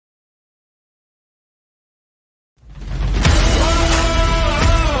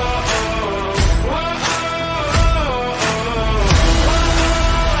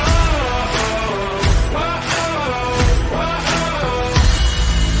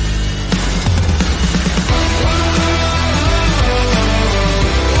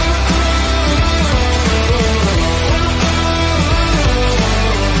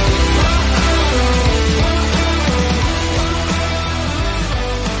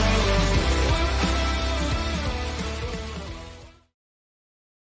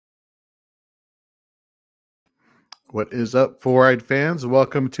What is up, Four-Eyed fans?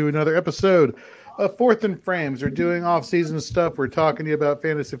 Welcome to another episode of Fourth and Frames. We're doing off-season stuff. We're talking to you about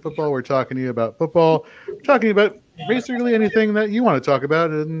fantasy football. We're talking to you about football. We're talking about basically anything that you want to talk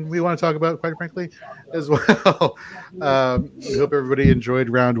about, and we want to talk about, quite frankly, as well. We hope everybody enjoyed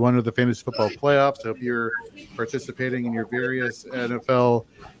round one of the fantasy football playoffs. I hope you're participating in your various NFL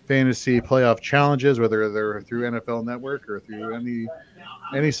fantasy playoff challenges, whether they're through NFL Network or through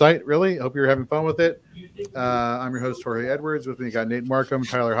any site, really. Hope you're having fun with it. I'm your host, Jorge Edwards. With me, got Nate Markham,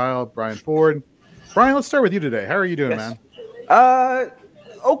 Tyler Heil, Brian Ford. Brian, let's start with you today. How are you doing, man?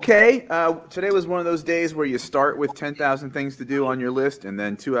 Okay. Today was one of those days where you start with 10,000 things to do on your list, and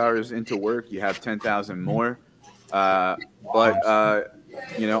then 2 hours into work, you have 10,000 more. But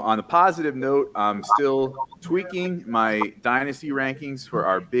on a positive note, I'm still tweaking my dynasty rankings for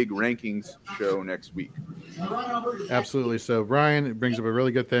our big rankings show next week. Absolutely. So, Brian, it brings up a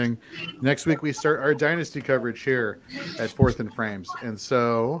really good thing. Next week, we start our dynasty coverage here at Fourth and Frames. And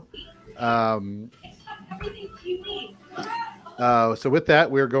so, with that,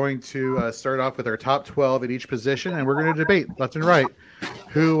 we're going to start off with our top 12 at each position, and we're going to debate left and right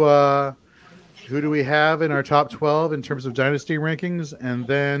who do we have in our top 12 in terms of dynasty rankings, and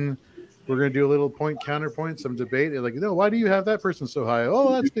then we're going to do a little counterpoint, some debate. Like, why do you have that person so high?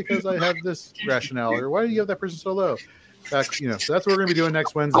 Oh, that's because I have this rationale. Or why do you have that person so low? So that's what we're going to be doing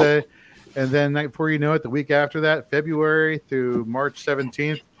next Wednesday. And then before you know it, the week after that, February through March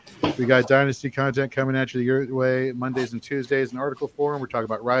 17th, we got dynasty content coming at you your way Mondays and Tuesdays in article form. We're talking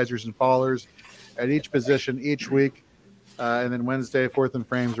about risers and fallers at each position each week. And then Wednesday, Fourth and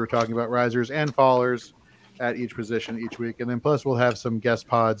Frames, we're talking about risers and fallers at each position each week. And then plus we'll have some guest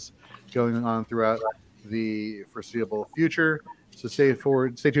pods going on throughout the foreseeable future. So stay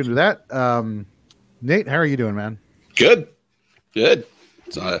tuned to that. Nate, how are you doing, man? Good.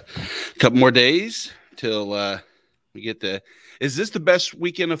 It's a couple more days till we get is this the best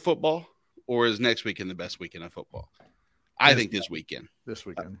weekend of football, or is next weekend the best weekend of football? I think this weekend.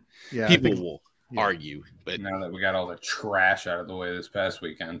 Yeah. People will argue, but now that we got all the trash out of the way this past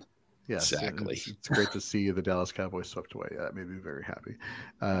weekend. Yes, exactly. It's great to see the Dallas Cowboys swept away. That made me very happy.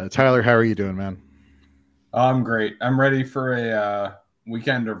 Tyler, how are you doing, man? I'm great. I'm ready for a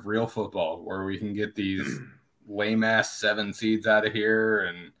weekend of real football where we can get these lame-ass 7 seeds out of here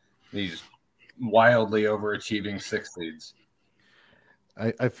and these wildly overachieving 6 seeds.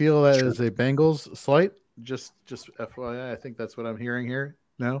 I feel that is a Bengals slight. Just FYI, I think that's what I'm hearing here.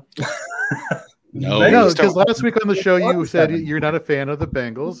 No? No, because last week on the show you said you're not a fan of the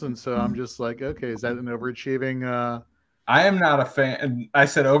Bengals, and so I'm just like, okay, is that an overachieving? I am not a fan. I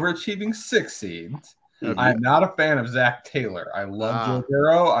said overachieving 6 seeds. Okay. I'm not a fan of Zach Taylor. I love Joe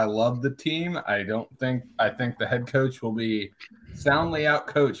Burrow. I love the team. I think the head coach will be soundly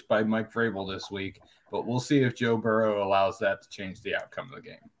outcoached by Mike Vrabel this week, but we'll see if Joe Burrow allows that to change the outcome of the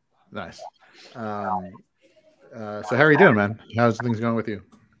game. Nice. So how are you doing, man? How's things going with you?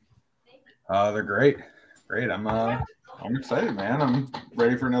 They're great. I'm excited, man. I'm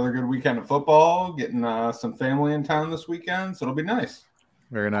ready for another good weekend of football. Getting some family in town this weekend, so it'll be nice.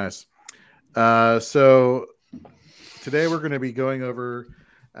 Very nice. So today we're going to be going over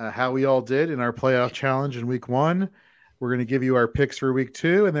how we all did in our playoff challenge in week 1. We're going to give you our picks for week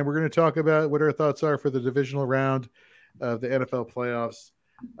 2, and then we're going to talk about what our thoughts are for the divisional round of the NFL playoffs.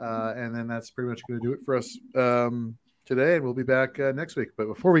 And then that's pretty much going to do it for us today, and we'll be back next week. But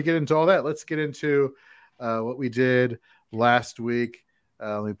before we get into all that, let's get into what we did last week.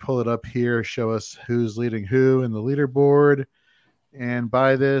 Let me pull it up here, show us who's leading who in the leaderboard. And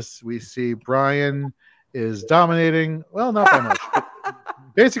by this, we see Brian is dominating. Well, not by much. But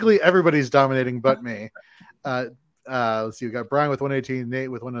basically, everybody's dominating but me. Let's see. We got Brian with 118, Nate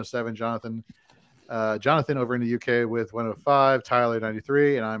with 107, Jonathan over in the UK with 105, Tyler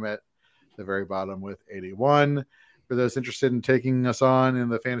 93, and I'm at the very bottom with 81. For those interested in taking us on in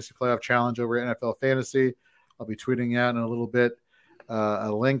the Fantasy Playoff Challenge over at NFL Fantasy, I'll be tweeting out in a little bit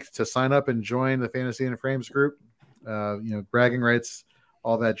a link to sign up and join the Fantasy and Frames group. Bragging rights,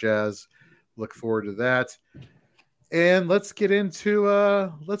 all that jazz. Look forward to that. And let's get into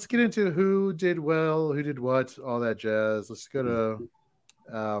who did well, who did what, all that jazz. Let's go to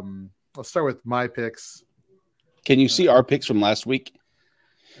I'll start with my picks. Can you see our picks from last week?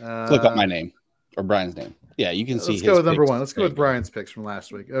 Click on my name or Brian's name. Yeah, you can see. Let's go with number 1. Let's go with Brian's picks from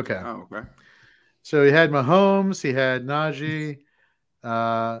last week. Okay. Oh, okay. So he had Mahomes. He had Najee.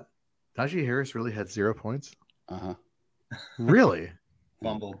 Najee Harris really had 0 points. Really?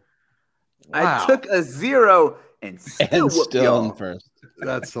 Fumble. Wow. I took a 0 and still in first.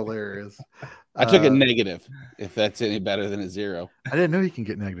 That's hilarious. I took a negative, if that's any better than a 0. I didn't know you can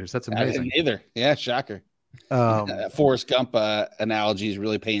get negatives. That's amazing. I didn't either. Yeah, shocker. Forrest Gump analogy is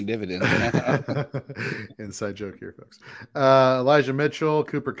really paying dividends. Inside joke here, folks. Elijah Mitchell,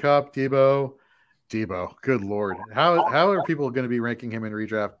 Cooper Kupp, Debo. Good Lord. How are people going to be ranking him in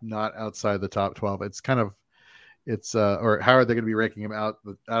redraft not outside the top 12? Or how are they going to be ranking him out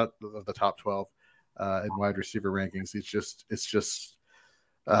of the top 12 in wide receiver rankings? It's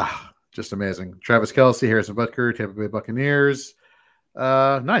just amazing. Travis Kelce, Harrison Butker, Tampa Bay Buccaneers.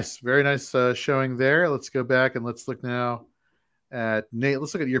 Nice. Very nice showing there. Let's go back and let's look now at Nate.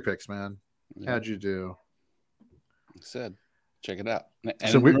 Let's look at your picks, man. How'd you do? Like I said, check it out.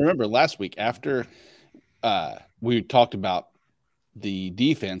 And so remember last week after we talked about the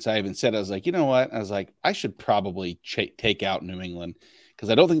defense, I even said, I was like, you know what? I was like, I should probably take out New England because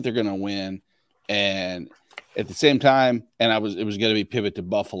I don't think they're going to win. And at the same time, it was going to be pivot to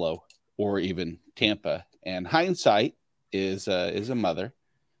Buffalo or even Tampa. And hindsight is a mother.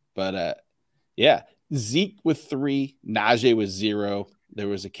 But Zeke with 3, Najee with 0. There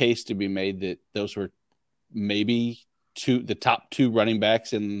was a case to be made that those were maybe the top 2 running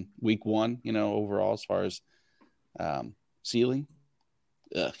backs in week 1, overall as far as ceiling.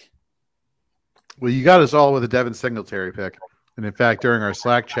 Ugh. Well, you got us all with a Devin Singletary pick. And in fact, during our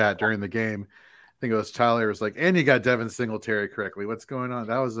Slack chat during the game, I think it was Tyler was like, and you got Devin Singletary correctly. What's going on?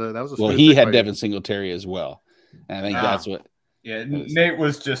 That was a well, he had Devin Singletary as well. And I think that's what. Yeah, Nate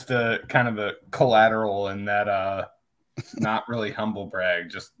was just a kind of a collateral in that not really humble brag,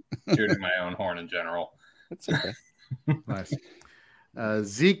 just shooting my own horn in general. That's okay. Nice.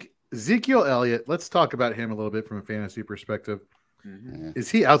 Ezekiel Elliott, let's talk about him a little bit from a fantasy perspective. Mm-hmm.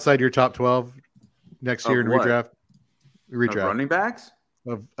 Is he outside your top 12 next year in redraft? Of running backs?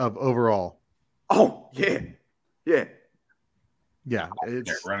 Of overall. Oh, yeah. Yeah.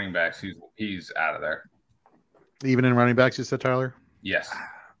 Running backs, he's out of there. Even in running backs, you said, Tyler? Yes.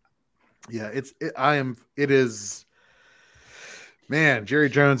 Yeah, man, Jerry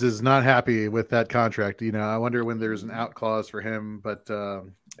Jones is not happy with that contract. I wonder when there's an out clause for him, but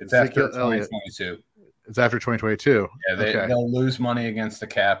it's after 2022. It's after 2022. Yeah, they'll lose money against the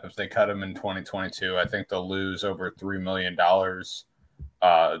cap if they cut him in 2022. I think they'll lose over $3 million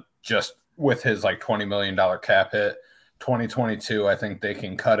just with his $20 million cap hit. 2022, I think they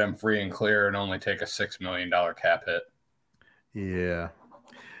can cut him free and clear and only take a $6 million cap hit. Yeah,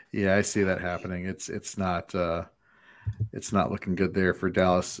 I see that happening. It's not looking good there for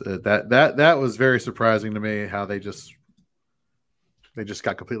Dallas. That was very surprising to me how they just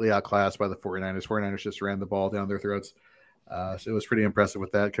got completely outclassed by the 49ers. 49ers just ran the ball down their throats. So it was pretty impressive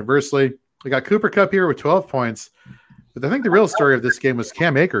with that. Conversely, we got Cooper Kupp here with 12 points. But I think the real story of this game was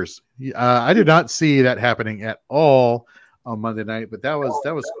Cam Akers. I did not see that happening at all on Monday night, but that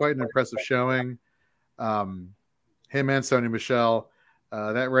was quite an impressive showing. Him and Sony Michel,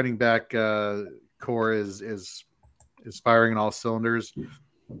 that running back core is firing on all cylinders.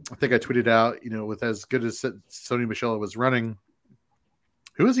 I think I tweeted out, with as good as Sony Michel was running,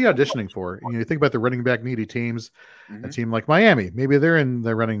 who is he auditioning for? You think about the running back needy teams, a team like Miami, maybe they're in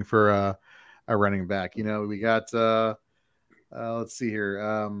the running for a running back. We got let's see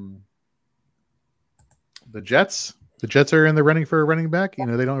here. The Jets are in the running for a running back.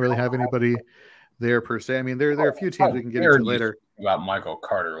 They don't really have anybody there per se. I mean, there are a few teams we can get into later. About Michael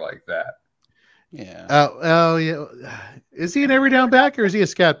Carter like that. Yeah. Oh yeah. Is he an every down back or is he a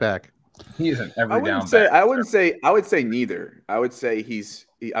scat back? He is an every down back. I would say neither. I would say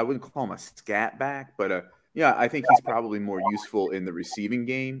I wouldn't call him a scat back, but I think he's probably more useful in the receiving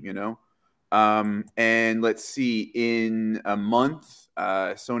game, and let's see, in a month,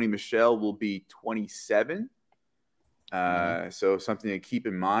 Sony Michel will be 27. So something to keep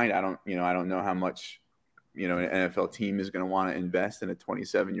in mind. I don't know how much, an NFL team is going to want to invest in a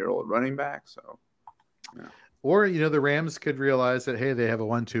 27-year-old running back. So, or, the Rams could realize that, hey, they have a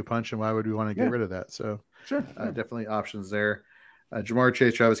 1-2 punch, and why would we want to get rid of that? So sure. Definitely options there. Jamar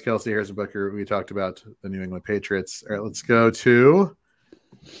Chase, Travis Kelce, Harrison Butker. We talked about the New England Patriots. All right, let's go to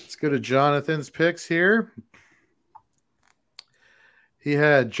Jonathan's picks here. He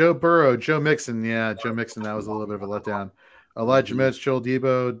had Joe Burrow, Joe Mixon. Yeah, Joe Mixon. That was a little bit of a letdown. Elijah Mitchell,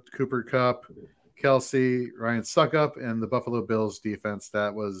 Debo, Cooper Kupp, Kelce, Ryan Suckup, and the Buffalo Bills defense.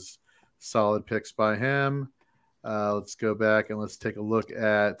 That was solid picks by him. Let's go back and let's take a look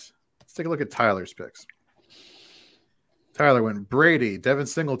at Tyler's picks. Tyler went Brady, Devin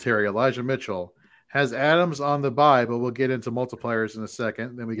Singletary, Elijah Mitchell. Has Adams on the bye, but we'll get into multipliers in a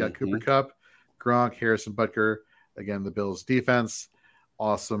second. Then we got Cooper Kupp, Gronk, Harrison Butker. Again, the Bills defense.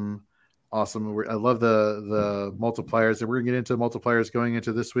 Awesome. I love the multipliers. And we're going to get into multipliers going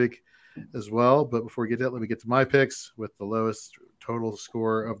into this week as well. But before we get to that, let me get to my picks with the lowest total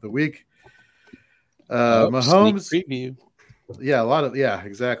score of the week. Mahomes sneak preview. Yeah,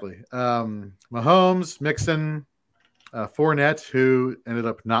 exactly. Mahomes, Mixon, Fournette, who ended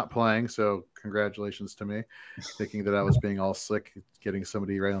up not playing, so congratulations to me, thinking that I was being all slick, getting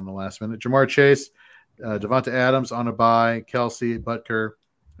somebody right on the last minute. Jamar Chase, Devonta Adams on a bye, Kelsey, Butker,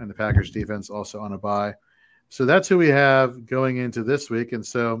 and the Packers defense also on a bye. So that's who we have going into this week. And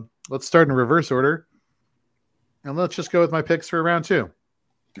so let's start in reverse order. And let's just go with my picks for round 2.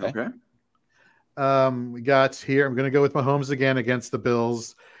 Okay. We got here. I'm going to go with Mahomes again against the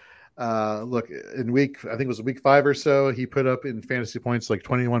Bills. Look, in I think it was week 5 or so, he put up in fantasy points like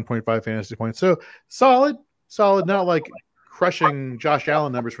 21.5 fantasy points. So solid, not like crushing Josh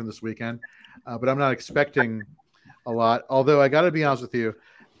Allen numbers from this weekend, but I'm not expecting a lot. Although I got to be honest with you,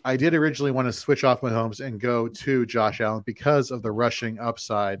 I did originally want to switch off Mahomes and go to Josh Allen because of the rushing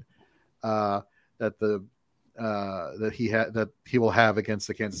upside that he will have against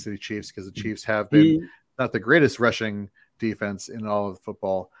the Kansas City Chiefs, because the Chiefs have been not the greatest rushing defense in all of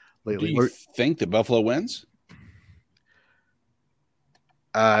football lately. Do you think the Buffalo wins?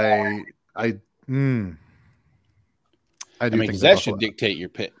 I do think that should dictate your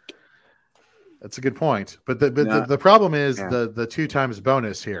pick. That's a good point, but the problem is the 2 times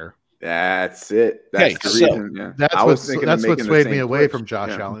bonus here. That's it. That's the reason. Yeah. That's what swayed me away from Josh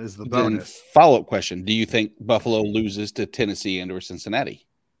Allen is the bonus. Follow-up question: do you think Buffalo loses to Tennessee and or Cincinnati?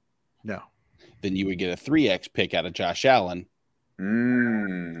 No. Then you would get a 3x pick out of Josh Allen.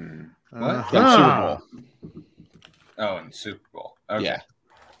 What? Super Bowl. Oh, in Super Bowl. Okay. Yeah,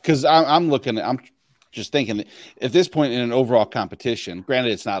 because I'm just thinking that at this point in an overall competition,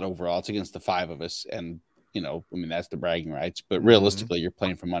 granted it's not overall, it's against the 5 of us, and that's the bragging rights, but realistically you're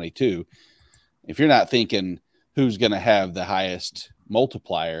playing for money too. If you're not thinking who's going to have the highest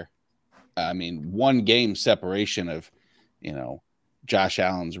multiplier, one game separation of Josh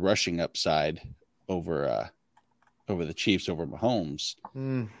Allen's rushing upside over the Chiefs over Mahomes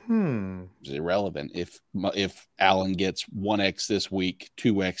is irrelevant. If Allen gets 1x this week,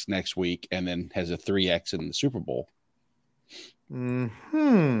 2x next week, and then has a 3x in the Super Bowl,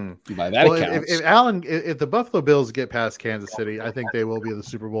 by that accounts. If the Buffalo Bills get past Kansas City, I think they will be the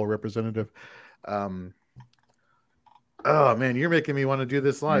Super Bowl representative. Oh man, you're making me want to do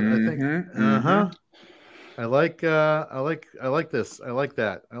this live. I think. I like this. I like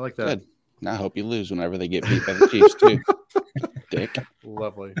that. Good. I hope you lose whenever they get beat by the Chiefs too. Dick.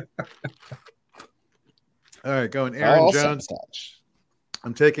 Lovely. All right, going Aaron Jones.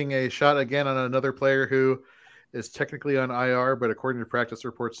 I'm taking a shot again on another player who is technically on IR, but according to practice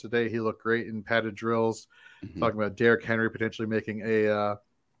reports today, he looked great in padded drills. Talking about Derrick Henry potentially making a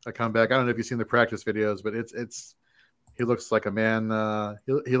comeback. I don't know if you've seen the practice videos, but he looks like a man.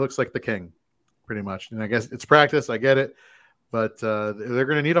 He looks like the king, pretty much. And I guess it's practice. I get it, but they're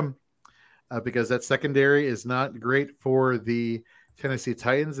going to need him. Because that secondary is not great for the Tennessee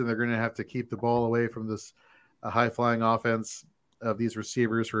Titans, and they're going to have to keep the ball away from this high-flying offense of these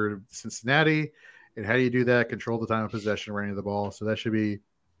receivers for Cincinnati. And how do you do that? Control the time of possession, running the ball. So that should be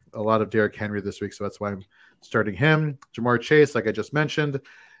a lot of Derrick Henry this week, so that's why I'm starting him. Jamar Chase, like I just mentioned,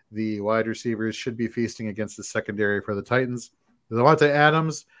 the wide receivers should be feasting against the secondary for the Titans. Devonta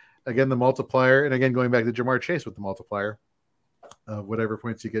Adams, again, the multiplier, and again, going back to Jamar Chase with the multiplier. Whatever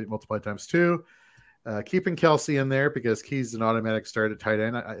points you get multiplied times 2. Keeping Kelsey in there because he's an automatic start at tight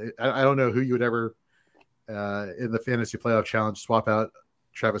end. I don't know who you would ever in the fantasy playoff challenge swap out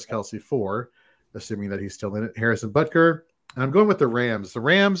Travis Kelsey for, assuming that he's still in it. Harrison Butker. And I'm going with the Rams. The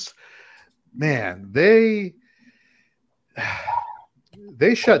Rams, man, they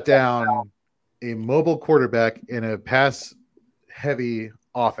shut down a mobile quarterback in a pass-heavy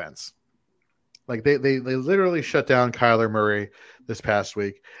offense. Like they literally shut down Kyler Murray this past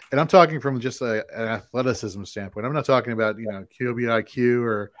week, and I'm talking from just an athleticism standpoint. I'm not talking about QB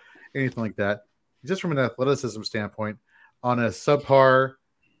or anything like that. Just from an athleticism standpoint, on a subpar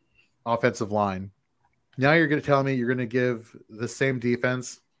offensive line. Now you're going to tell me you're going to give the same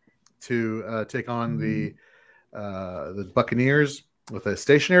defense to take on the Buccaneers with a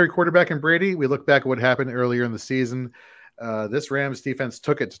stationary quarterback in Brady. We look back at what happened earlier in the season. This Rams defense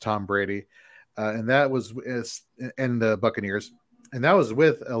took it to Tom Brady. And that was and the Buccaneers, and that was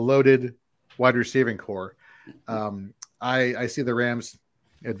with a loaded wide receiving core. I see the Rams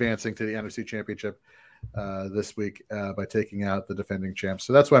advancing to the NFC Championship this week by taking out the defending champs.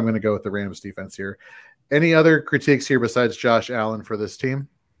 So that's why I'm going to go with the Rams defense here. Any other critiques here besides Josh Allen for this team?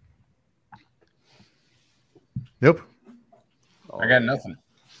 Nope. I got nothing.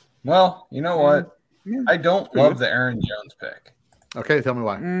 Well, you know what? I don't love the Aaron Jones pick. Okay, tell me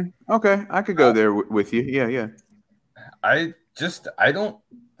why. Okay, I could go there with you. Yeah. I don't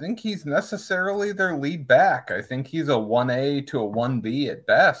think he's necessarily their lead back. I think he's a 1A to a 1B at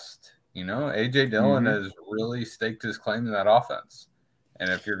best. A.J. Dillon has really staked his claim to that offense. And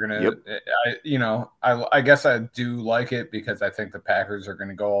if you're going to, I guess I do like it because I think the Packers are going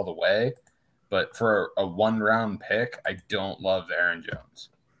to go all the way. But for a 1-round pick, I don't love Aaron Jones.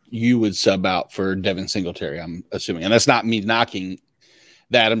 You would sub out for Devin Singletary, I'm assuming. And that's not me knocking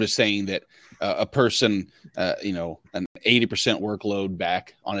that. I'm just saying that a person, an 80% workload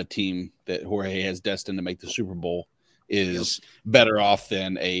back on a team that Jorge has destined to make the Super Bowl is better off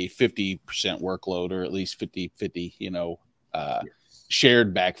than a 50% workload, or at least 50-50,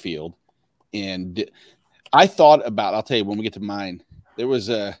 shared backfield. And I thought about, I'll tell you, when we get to mine, there was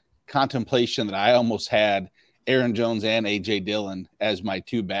a contemplation that I almost had Aaron Jones and A.J. Dillon as my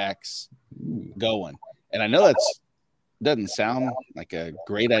two backs going. And I know that's doesn't sound like a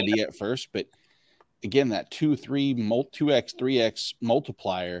great idea at first, but again, that 2x, 3x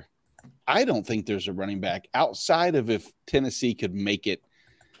multiplier, I don't think there's a running back outside of if Tennessee could make it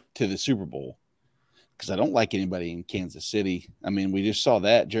to the Super Bowl, because I don't like anybody in Kansas City. I mean, we just saw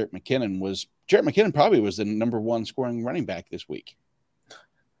that Jerick McKinnon probably was the number one scoring running back this week.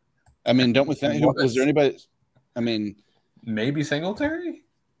 I mean, don't we think? Was there anybody? I mean, maybe Singletary?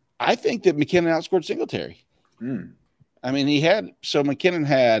 I think that McKinnon outscored Singletary. I mean, McKinnon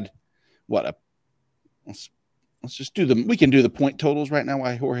had what? Let's just we can do the point totals right now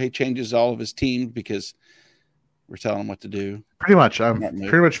while Jorge changes all of his team because we're telling him what to do. Pretty much. I'm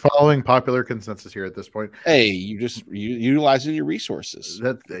pretty much following popular consensus here at this point. Hey, you utilizing your resources.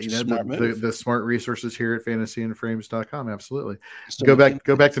 The smart resources here at fantasyandframes.com. Absolutely. So go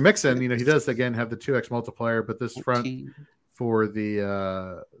back to Mixon. He does again have the 2x multiplier, but this 14. Front for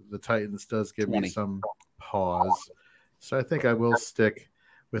the Titans does give 20. Me some pause. So I think I will stick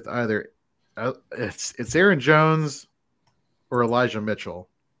with either it's Aaron Jones or Elijah Mitchell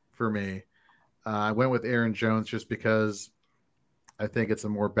for me. I went with Aaron Jones just because I think it's a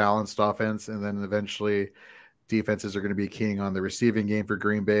more balanced offense, and then eventually defenses are going to be keying on the receiving game for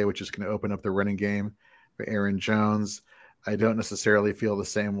Green Bay, which is going to open up the running game for Aaron Jones. I don't necessarily feel the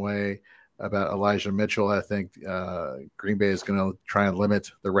same way about Elijah Mitchell. I think Green Bay is going to try and limit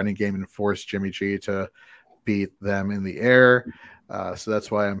the running game and force Jimmy G to beat them in the air. So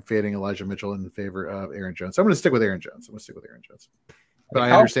that's why I'm fading Elijah Mitchell in favor of Aaron Jones. So I'm going to stick with Aaron Jones. But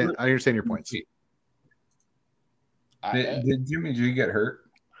I understand your points. Did Jimmy G get hurt?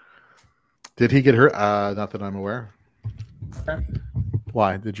 Did he get hurt? Not that I'm aware. Okay.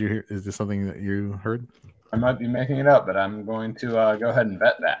 Why? Did you hear? Is this something that you heard? I might be making it up, but I'm going to go ahead and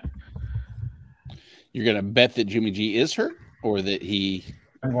bet that. You're going to bet that Jimmy G is hurt, or that he?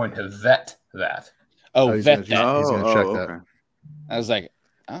 I'm going to vet that. Vet that. He's going to check that. I was like,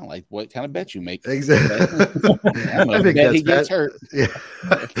 I don't like what kind of bet you make. Exactly. I think he gets hurt. Yeah.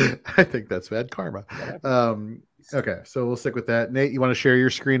 I think that's bad karma. Okay, so we'll stick with that. Nate, you want to share your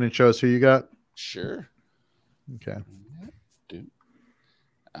screen and show us who you got? Sure. Okay.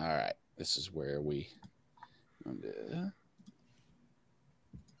 All right. This is where we.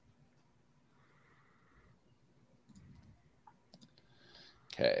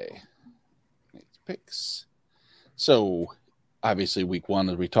 Okay. Nate's picks. So, obviously, week one,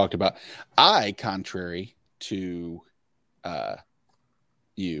 as we talked about, contrary to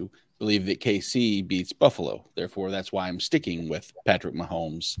you, believe that KC beats Buffalo. Therefore, that's why I'm sticking with Patrick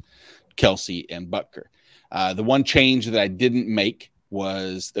Mahomes, Kelsey, and Butker. The one change that I didn't make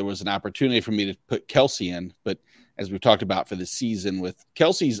was there was an opportunity for me to put Kelsey in, but as we've talked about for the season, with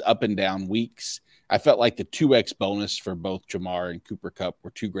Kelsey's up and down weeks, I felt like the 2x bonus for both Jamar and Cooper Kupp were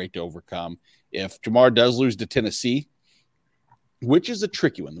too great to overcome. If Jamar does lose to Tennessee, which is a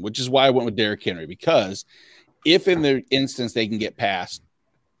tricky one, which is why I went with Derrick Henry, because if in the instance they can get past,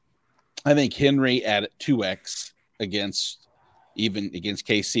 I think Henry at 2x against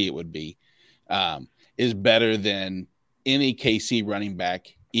KC, it would be, is better than any KC running back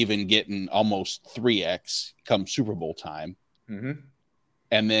even getting almost 3x come Super Bowl time. Mm-hmm.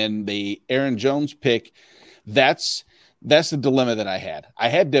 And then the Aaron Jones pick, that's the dilemma that I had. I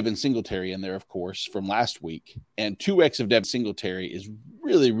had Devin Singletary in there, of course, from last week, and 2x of Devin Singletary is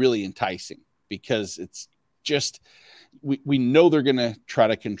really, really enticing because it's just we know they're going to try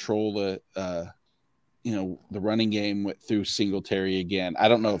to control the running game through Singletary again. I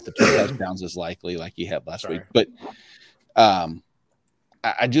don't know if the 2 touchdowns is likely like he had last week, but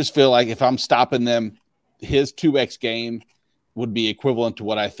I just feel like if I'm stopping them, his 2x game would be equivalent to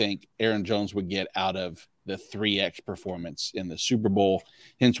what I think Aaron Jones would get out of the 3x performance in the Super Bowl.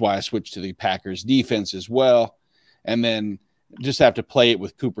 Hence why I switched to the Packers defense as well. And then just have to play it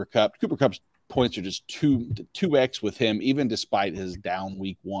with Cooper Kupp. Cooper Kupp's points are just 2x with him, even despite his down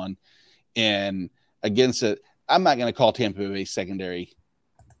week 1. And against it, I'm not going to call Tampa Bay secondary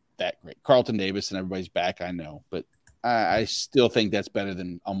that great. Carlton Davis and everybody's back, I know, but I still think that's better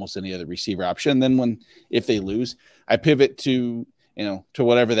than almost any other receiver option. Then if they lose, I pivot to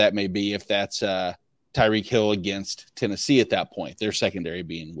whatever that may be. If that's Tyreek Hill against Tennessee at that point, their secondary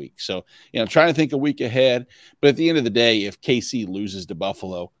being weak. So, trying to think a week ahead. But at the end of the day, if KC loses to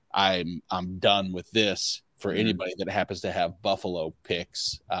Buffalo, I'm done with this for anybody that happens to have Buffalo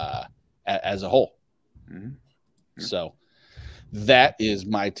picks as a whole. Mm-hmm. So that is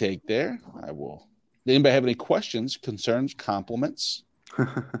my take there. Anybody have any questions, concerns, compliments?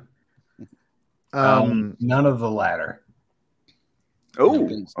 None of the latter. Oh,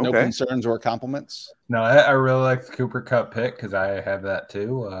 no concerns or compliments. No, I really like the Cooper Kupp pick because I have that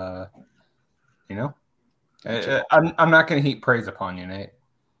too. I'm not going to heap praise upon you, Nate.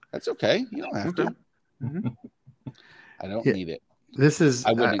 That's okay. You don't have to. Mm-hmm. I don't need it.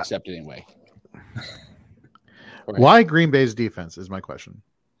 I wouldn't accept it anyway. Why Green Bay's defense is my question.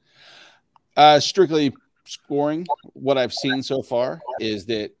 Strictly scoring. What I've seen so far is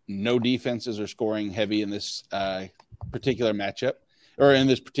that no defenses are scoring heavy in this particular matchup or in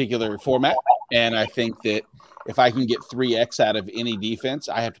this particular format. And I think that if I can get 3x out of any defense,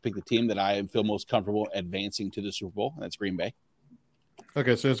 I have to pick the team that I feel most comfortable advancing to the Super Bowl. That's Green Bay.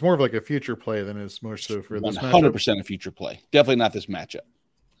 Okay, so it's more of like a future play than it's more so for this 100% a future play. Definitely not this matchup.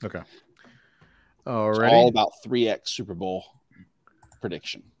 Okay. It's all about 3x Super Bowl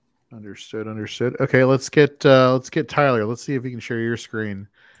prediction. Understood. Okay, let's get Tyler. Let's see if we can share your screen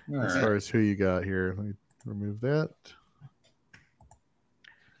far as who you got here. Let me remove that.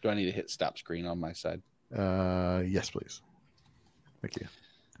 Do I need to hit stop screen on my side? Yes, please. Thank you.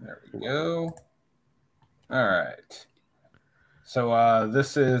 There we go. All right. So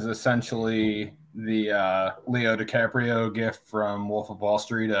this is essentially the Leo DiCaprio gift from Wolf of Wall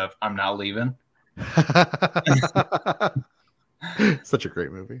Street of "I'm not leaving." Such a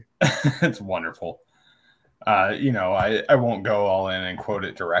great movie. It's wonderful. I won't go all in and quote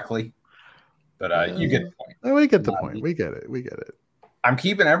it directly, but you get the point. We get the point. We get it. I'm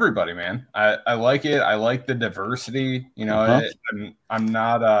keeping everybody, man. I like it. I like the diversity. I'm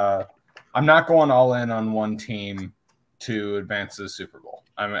not going all in on one team to advance to the Super Bowl.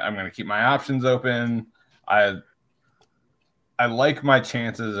 I'm going to keep my options open. I like my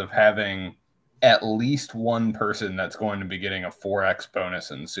chances of having at least one person that's going to be getting a 4x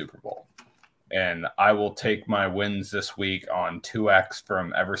bonus in the Super Bowl. And I will take my wins this week on 2x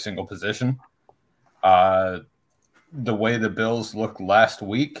from every single position. The way the Bills looked last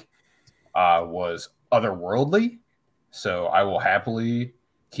week was otherworldly. So I will happily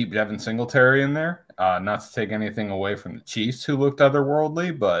keep Devin Singletary in there. Not to take anything away from the Chiefs, who looked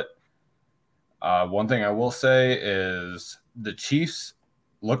otherworldly, but one thing I will say is the Chiefs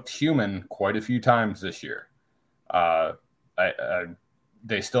looked human quite a few times this year.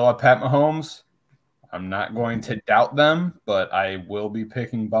 They still have Pat Mahomes. I'm not going to doubt them, but I will be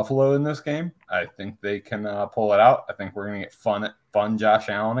picking Buffalo in this game. I think they can pull it out. I think we're going to get fun Josh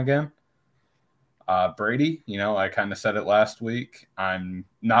Allen again. Brady, I kind of said it last week. I'm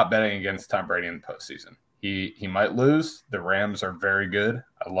not betting against Tom Brady in the postseason. He might lose. The Rams are very good.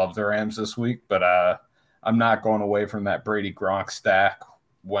 I love the Rams this week, but I'm not going away from that Brady Gronk stack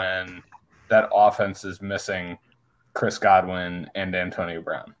when that offense is missing Chris Godwin and Antonio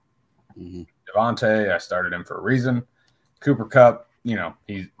Brown. Mm-hmm. Devontae, I started him for a reason. Cooper Kupp,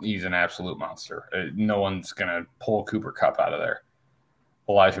 he's an absolute monster. No one's going to pull Cooper Kupp out of there.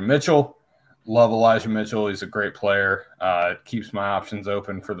 Elijah Mitchell, love Elijah Mitchell. He's a great player. Keeps my options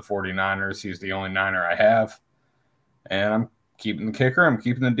open for the 49ers. He's the only Niner I have. And I'm keeping the kicker. I'm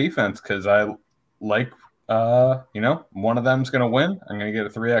keeping the defense because I like, one of them's going to win. I'm going to get a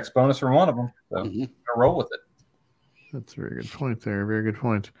 3x bonus from one of them. So I'm going to roll with it. That's a very good point there. Very good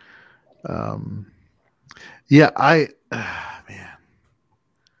point. I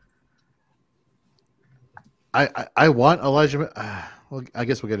want Elijah. Well, I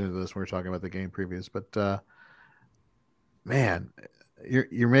guess we'll get into this when we're talking about the game previews, but man,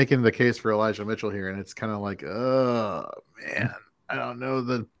 you're making the case for Elijah Mitchell here, and it's kind of like, man, I don't know.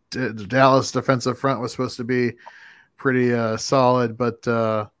 The Dallas defensive front was supposed to be pretty solid, but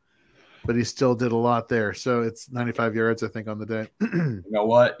he still did a lot there. So it's 95 yards, I think, on the day. You know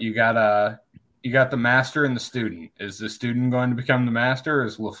what? You got the master and the student. Is the student going to become the master?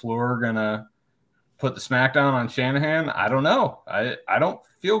 Is LaFleur going to put the smackdown on Shanahan? I don't know. I don't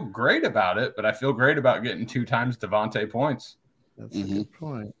feel great about it, but I feel great about getting 2 times Devontae points. That's a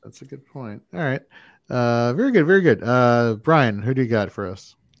good point. All right. Very good, very good. Brian, who do you got for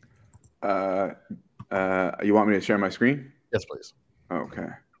us? You want me to share my screen? Yes, please. Okay.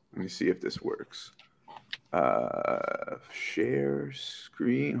 Let me see if this works. Share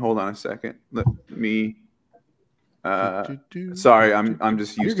screen. Hold on a second. Let me. Sorry, I'm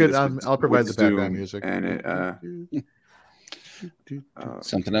just used You're to good. this. I'll provide the Zoom, background music. And it.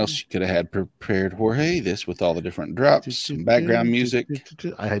 Something else you could have had prepared, Jorge. This with all the different drops, some background music.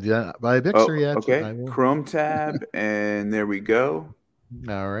 I had by Bixer yet. Okay. Chrome tab, and there we go.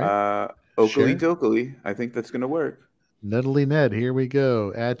 All right. Oakley dokley. I think that's going to work. Nuddly Ned, here we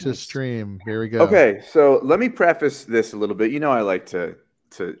go. Add to stream. Here we go. Okay, so let me preface this a little bit. You know, I like to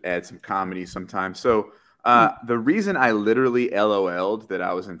add some comedy sometimes. So the reason I literally LOL'd that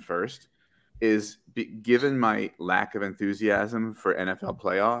I was in first is given my lack of enthusiasm for NFL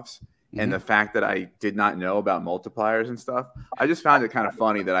playoffs and the fact that I did not know about multipliers and stuff. I just found it kind of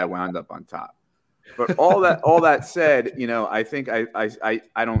funny that I wound up on top. But all that said, you know, I think I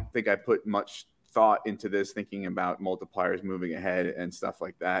don't think I put much thought into this, thinking about multipliers moving ahead and stuff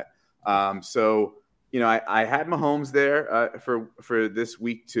like that. So, you know, I had Mahomes there for this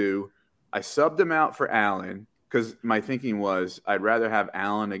week 2. I subbed him out for Allen because my thinking was I'd rather have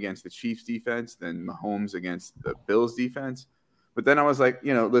Allen against the Chiefs defense than Mahomes against the Bills defense. But then I was like,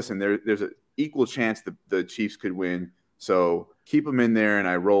 you know, listen, there's an equal chance the Chiefs could win. So keep them in there, and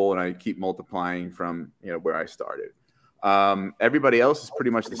I roll, and I keep multiplying from, you know, where I started. Everybody else is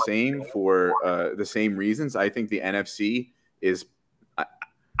pretty much the same for the same reasons. I think the NFC is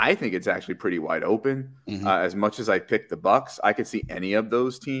I think it's actually pretty wide open. As much as I picked the Bucs, I could see any of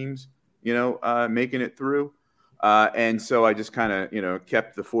those teams, you know, making it through. And so I just kind of, you know,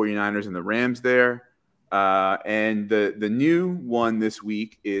 kept the 49ers and the Rams there. And the new one this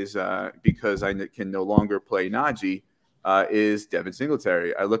week is because I can no longer play Najee, is Devin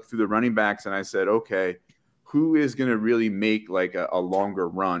Singletary. I looked through the running backs and I said, okay, who is going to really make like a longer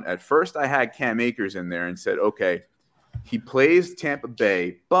run? At first, I had Cam Akers in there and said, okay, he plays Tampa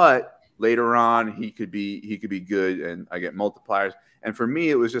Bay, but later on he could be good, and I get multipliers. And for me,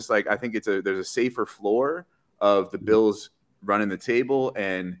 it was just like I think there's a safer floor of the Bills running the table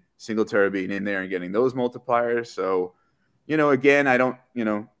and Singletary being in there and getting those multipliers. So, you know, again, I don't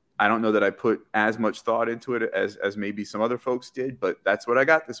know that I put as much thought into it as maybe some other folks did, but that's what I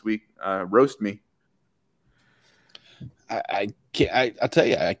got this week. Roast me. I can't. I'll tell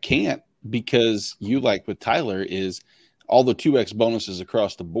you, I can't, because you, like with Tyler, is all the 2x bonuses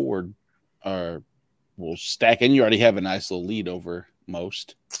across the board will stack, and you already have a nice little lead over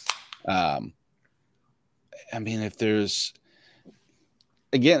most. I mean, if there's,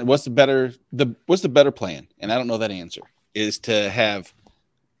 again, what's the better plan? And I don't know that answer. Is to have,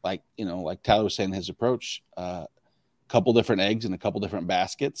 like, you know, like Tyler was saying, his approach, a couple different eggs in a couple different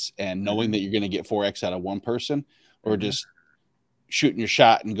baskets, and knowing that you're going to get 4x out of one person, or just shooting your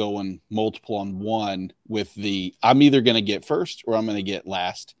shot and going multiple on one with I'm either going to get first or I'm going to get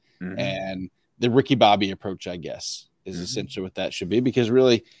last. And the Ricky Bobby approach, I guess, is essentially what that should be. Because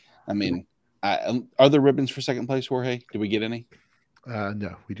really, I mean, are there ribbons for second place, Jorge? Did we get any?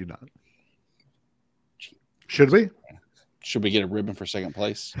 No, we do not. Should we? Should we get a ribbon for second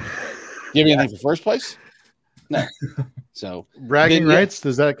place? Do you have anything for first place? No. So bragging rights,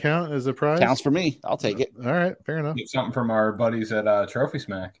 does that count as a prize? Counts for me. I'll take it. All right, fair enough. Get something from our buddies at Trophy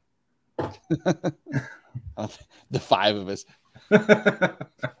Smack. The 5 of us.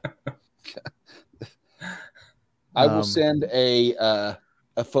 I will send a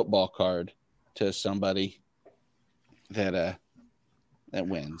football card to somebody that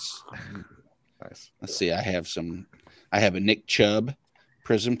wins. Nice. Let's see. I have a Nick Chubb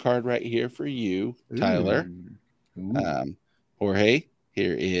Prism card right here for you, Tyler. Jorge,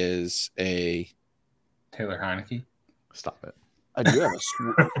 here is a Taylor Heineke. Stop it.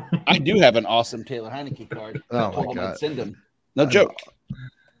 I do have an awesome Taylor Heineke card. Oh my God. Send him. No joke.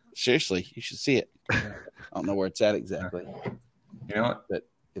 Seriously, you should see it. I don't know where it's at exactly. You know what? But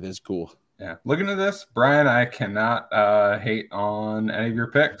it is cool. Yeah. Looking at this, Brian, I cannot hate on any of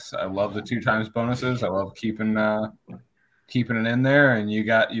your picks. I love the 2 times bonuses. I love keeping it in there, and you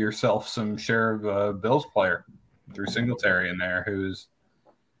got yourself some share of a Bills player through Singletary in there, who's,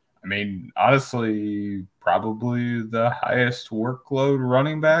 I mean, honestly, probably the highest workload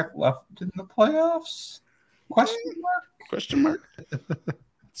running back left in the playoffs? Question mark?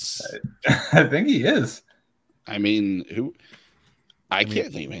 I think he is. I mean, I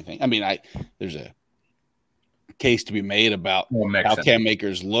can't think of anything. I mean, there's a case to be made about how Cam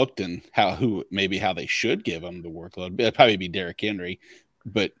Akers looked and how they should give him the workload. It'd probably be Derrick Henry,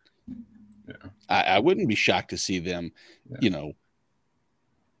 but I wouldn't be shocked to see them, you know,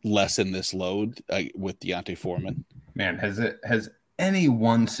 lessen this load with Deontay Foreman. Man, has any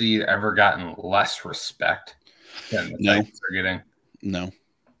one seed ever gotten less respect than the Titans are getting? No.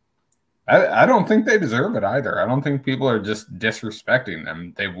 I don't think they deserve it either. I don't think people are just disrespecting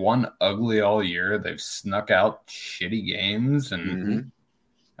them. They've won ugly all year. They've snuck out shitty games. And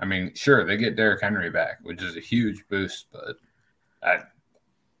I mean, sure, they get Derrick Henry back, which is a huge boost. But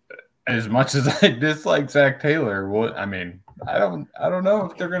as much as I dislike Zach Taylor, I don't know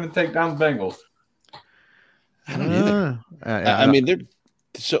if they're going to take down the Bengals. I don't either. I mean,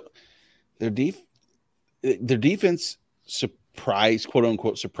 their defense quote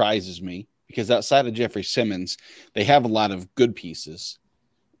unquote surprises me, because outside of Jeffrey Simmons, they have a lot of good pieces,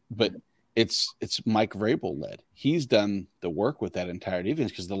 but it's Mike Vrabel led. He's done the work with that entire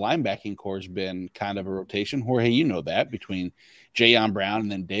defense, because the linebacking core has been kind of a rotation. Jorge, you know that, between Jayon Brown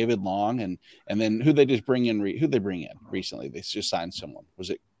and then David Long, and then who they bring in recently. They just signed someone. Was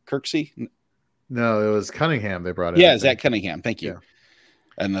it Kirksey? No, it was Cunningham they brought in. Yeah, Zach Cunningham. Thank you.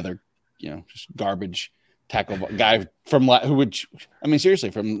 Yeah. Another, just garbage tackle guy from seriously,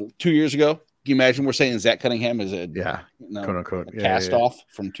 from 2 years ago. Can you imagine we're saying Zach Cunningham is a quote unquote cast off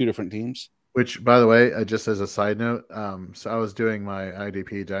from two different teams? Which, by the way, just as a side note, so I was doing my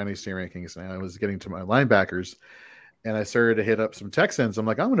IDP Dynasty rankings, and I was getting to my linebackers, and I started to hit up some Texans. I'm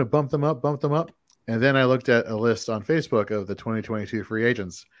like, I'm going to bump them up. And then I looked at a list on Facebook of the 2022 free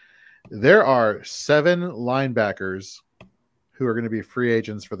agents. There are 7 linebackers who are going to be free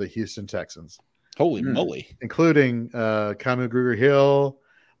agents for the Houston Texans. Holy moly. Including Kamu Grugier-Hill,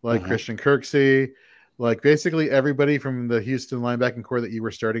 Christian Kirksey, basically everybody from the Houston linebacking core that you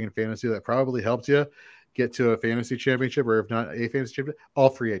were starting in fantasy that probably helped you get to a fantasy championship, or if not a fantasy championship, all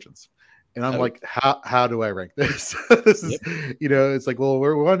free agents. And I'm like, how do I rank this? This is, it's like, well,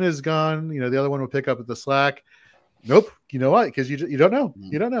 where one is gone, the other one will pick up at the slack. Nope. You know what? Because you don't know.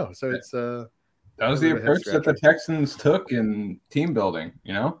 You don't know. So it's that was the approach that the Texans took in team building.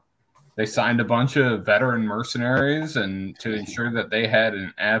 They signed a bunch of veteran mercenaries, and to ensure that they had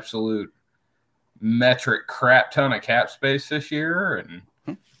an absolute metric crap ton of cap space this year, and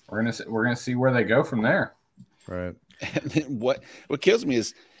we're gonna see where they go from there. Right. And then what kills me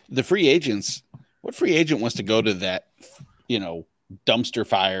is the free agents. What free agent wants to go to that, dumpster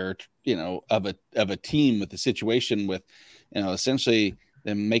fire, of a team with the situation with, essentially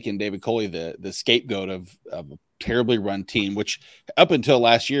them making David Culley the scapegoat of a terribly run team, which up until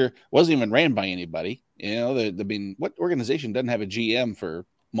last year wasn't even ran by anybody. What organization doesn't have a GM for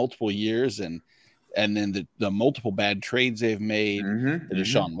multiple years, and then the multiple bad trades they've made, the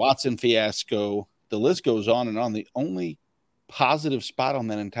Deshaun Watson fiasco, the list goes on and on. The only positive spot on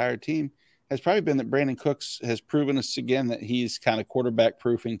that entire team has probably been that Brandon Cooks has proven us again that he's kind of quarterback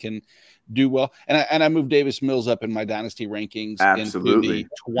proof and can do well. And I moved Davis Mills up in my dynasty rankings. Absolutely. Into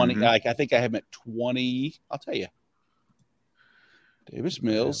the 20. I think I have him at 20. I'll tell you. Davis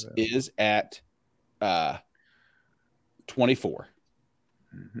Mills is at 24.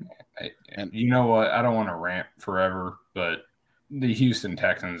 And you know what? I don't want to rant forever, but the Houston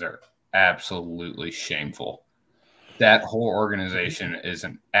Texans are absolutely shameful. That whole organization is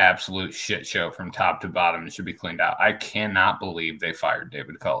an absolute shit show from top to bottom. It should be cleaned out. I cannot believe they fired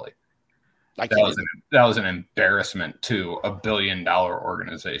David Culley. That was an embarrassment to a $1 billion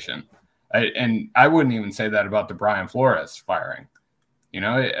organization. I wouldn't even say that about the Brian Flores firing.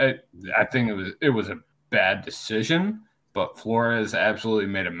 I think it was a bad decision, but Flores absolutely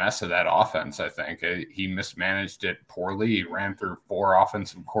made a mess of that offense. I think he mismanaged it poorly. He ran through 4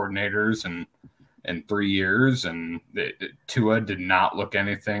 offensive coordinators in 3 years, and Tua did not look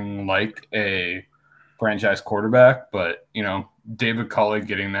anything like a franchise quarterback. But David Culley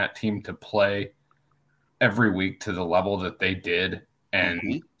getting that team to play every week to the level that they did,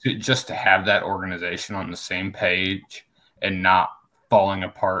 and just to have that organization on the same page and not falling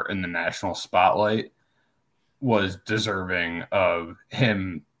apart in the national spotlight was deserving of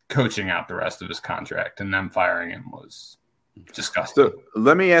him coaching out the rest of his contract, and them firing him was disgusting. So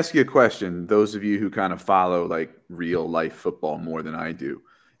let me ask you a question. Those of you who kind of follow real life football more than I do,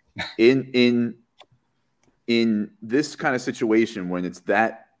 in this kind of situation, when it's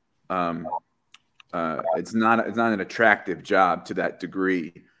that it's not an attractive job to that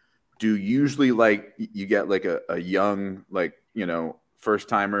degree, do usually you get a young first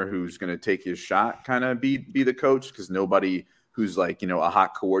timer who's going to take his shot kind of be the coach, because nobody who's a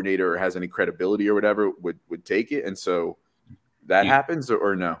hot coordinator or has any credibility or whatever would take it, and so that happens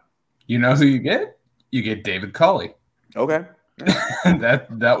or no? You know who you get? You get David Culley. Okay.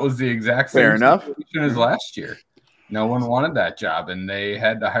 that was the exact same Fair enough situation as last year. No one wanted that job, and they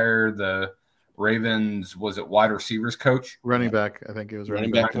had to hire the Ravens, was it wide receivers coach? Running back. I think it was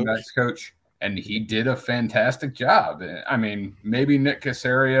running backs coach. And he did a fantastic job. I mean, maybe Nick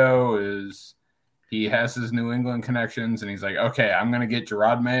Caserio he has his New England connections, and he's like, okay, I'm going to get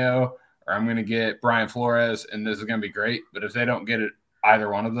Gerard Mayo or I'm going to get Brian Flores, and this is going to be great. But if they don't get it, either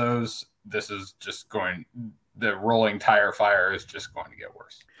one of those, the rolling tire fire is just going to get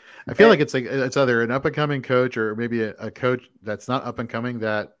worse. I feel like it's either an up and coming coach or maybe a coach that's not up and coming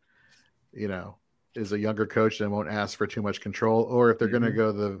that, is a younger coach and won't ask for too much control. Or if they're going to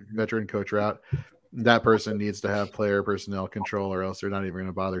go the veteran coach route, that person needs to have player personnel control, or else they're not even going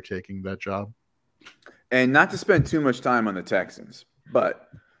to bother taking that job. And not to spend too much time on the Texans, but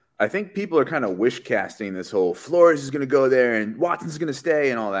I think people are kind of wish casting this whole Flores is going to go there and Watson's going to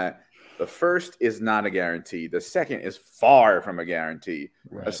stay and all that. The first is not a guarantee. The second is far from a guarantee.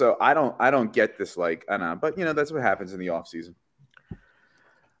 Right. So I don't get this, but that's what happens in the offseason.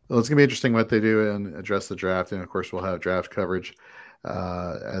 Well, it's going to be interesting what they do and address the draft. And of course, we'll have draft coverage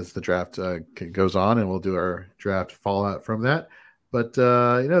as the draft goes on, and we'll do our draft fallout from that. But, it's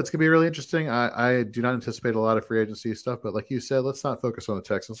going to be really interesting. I do not anticipate a lot of free agency stuff, but like you said, let's not focus on the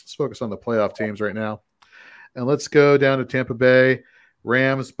Texans. Let's focus on the playoff teams right now. And let's go down to Tampa Bay,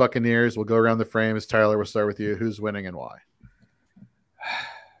 Rams, Buccaneers. We'll go around the frames. Tyler, we'll start with you. Who's winning and why?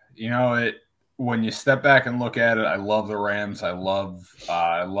 When you step back and look at it, I love the Rams. I love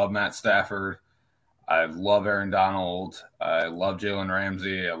Matt Stafford. I love Aaron Donald. I love Jalen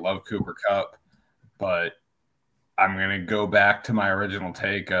Ramsey. I love Cooper Kupp. But I'm going to go back to my original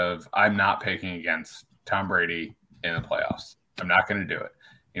take of I'm not picking against Tom Brady in the playoffs. I'm not going to do it.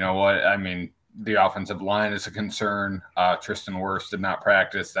 You know what? I mean, the offensive line is a concern. Tristan Wirfs did not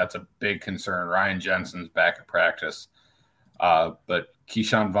practice. That's a big concern. Ryan Jensen's back at practice. But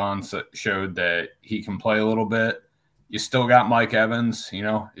Keyshawn Vaughn showed that he can play a little bit. You still got Mike Evans.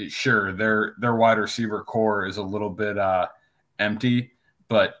 Sure, their wide receiver core is a little bit empty,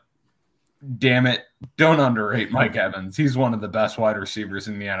 but damn it, don't underrate Mike Evans. He's one of the best wide receivers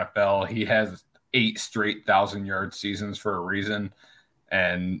in the NFL. He has 8 straight 1,000-yard seasons for a reason,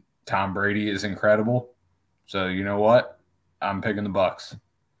 and Tom Brady is incredible. So you know what? I'm picking the Bucs.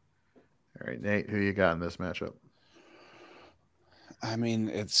 All right, Nate, who you got in this matchup? I mean,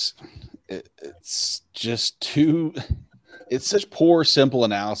 it's just it's such poor, simple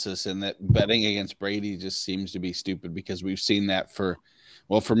analysis, and that betting against Brady just seems to be stupid because we've seen that for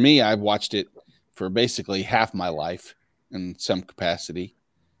me, I've watched it for basically half my life in some capacity.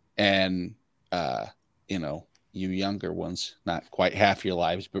 And, you younger ones, not quite half your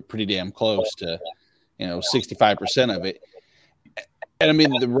lives, but pretty damn close to, 65% of it. And I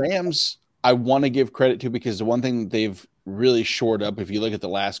mean, the Rams, I want to give credit to because the one thing they've really shored up, if you look at the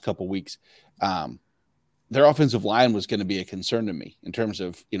last couple weeks, their offensive line was going to be a concern to me in terms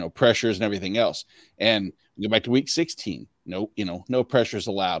of, pressures and everything else. And go back to week 16, no pressures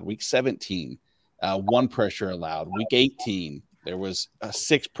allowed. Week 17, 1 pressure allowed. Week 18, there was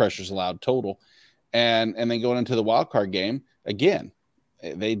 6 pressures allowed total. And then going into the wild card game, again,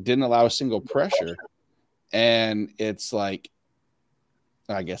 they didn't allow a single pressure. And it's like,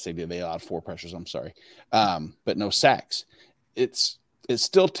 I guess they did. They allowed 4 pressures. I'm sorry. But no sacks. It's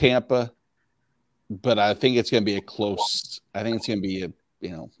still Tampa, but I think it's going to be I think it's going to be a,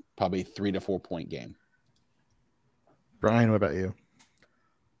 probably 3 to 4 point game. Brian, what about you?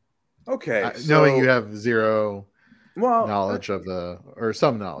 Okay. Knowing you have zero knowledge or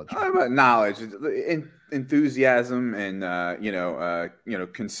some knowledge. About knowledge, enthusiasm,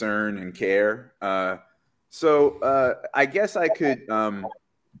 and concern and care. So I guess I could.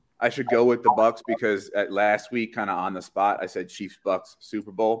 I should go with the Bucs because at last week, kind of on the spot, I said Chiefs Bucs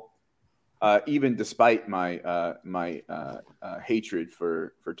Super Bowl. Even despite my hatred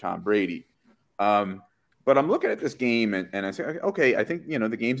for Tom Brady. But I'm looking at this game and I say, okay, I think,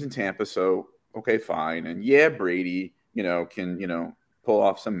 the game's in Tampa. So, okay, fine. And yeah, Brady, can, pull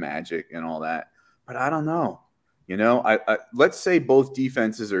off some magic and all that. But I don't know. I let's say both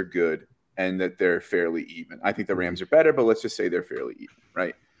defenses are good and that they're fairly even. I think the Rams are better, but let's just say they're fairly even,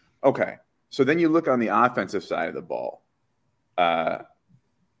 right? Okay. So then you look on the offensive side of the ball.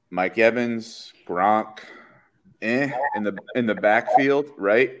 Mike Evans, Gronk, in the backfield,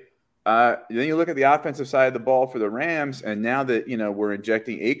 right? Then you look at the offensive side of the ball for the Rams, and now that we're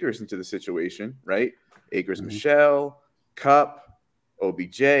injecting Akers into the situation, right? Akers, Michelle, Kupp,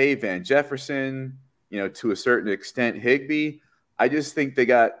 OBJ, Van Jefferson, to a certain extent, Higbee. I just think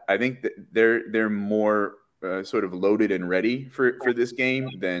I think that they're more sort of loaded and ready for this game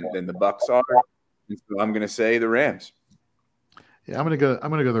than the Bucs are. And so I'm going to say the Rams. Yeah, I'm gonna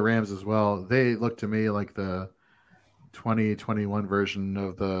go the Rams as well. They look to me like the 2021 version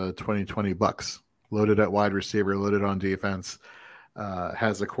of the 2020 Bucks, loaded at wide receiver, loaded on defense,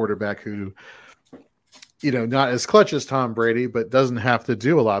 has a quarterback who, not as clutch as Tom Brady, but doesn't have to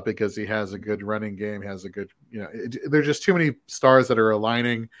do a lot because he has a good running game, has a good, there's just too many stars that are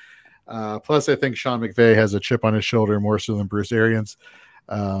aligning. Plus, I think Sean McVay has a chip on his shoulder more so than Bruce Arians,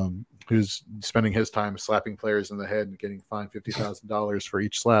 who's spending his time slapping players in the head and getting fined $50,000 for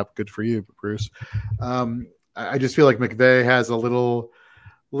each slap. Good for you, Bruce. I just feel like McVay has a little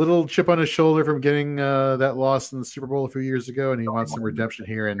chip on his shoulder from getting that loss in the Super Bowl a few years ago, and he wants some redemption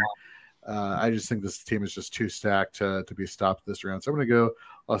here. And I just think this team is just too stacked to be stopped this round. So I'm going to go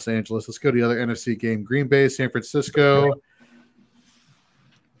Los Angeles. Let's go to the other NFC game. Green Bay, San Francisco.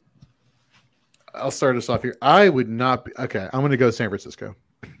 I'll start us off here. I would not be – okay, I'm going to go San Francisco.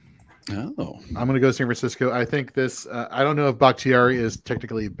 Oh. I'm going to go San Francisco. I think this I don't know if Bakhtiari is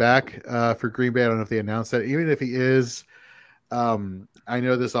technically back for Green Bay. I don't know if they announced that. Even if he is, I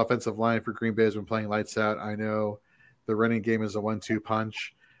know this offensive line for Green Bay has been playing lights out. I know the running game is a 1-2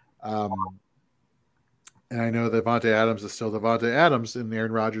 punch. And I know that Davante Adams is still Davante Adams and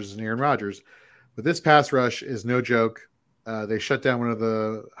Aaron Rodgers is Aaron Rodgers. But this pass rush is no joke. They shut down one of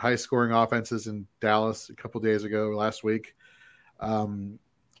the high-scoring offenses in Dallas a couple days ago, last week.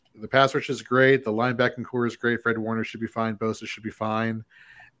 The pass rush is great. The linebacking core is great. Fred Warner should be fine. Bosa should be fine.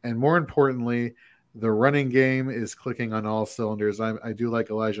 And more importantly, the running game is clicking on all cylinders. I do like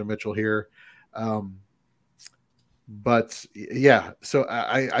Elijah Mitchell here. But, yeah, so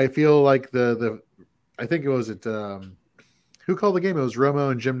I feel like I think it was who called the game? It was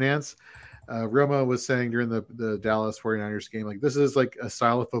Romo and Jim Nantz. Romo was saying during the Dallas 49ers game, like, this is like a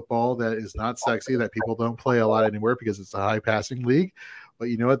style of football that is not sexy, that people don't play a lot anymore because it's a high passing league. But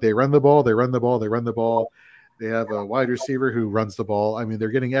you know what? They run the ball. They have a wide receiver who runs the ball. I mean, they're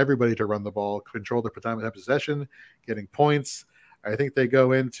getting everybody to run the ball, control the time of possession, getting points. I think they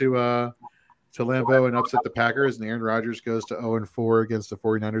go into to Lambeau and upset the Packers, and Aaron Rodgers goes to 0-4 against the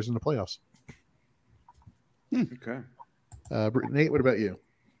 49ers in the playoffs. Okay. Nate, what about you?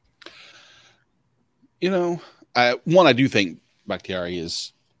 I do think Bakhtiari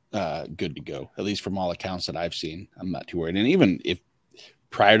is good to go, at least from all accounts that I've seen. I'm not too worried. And even if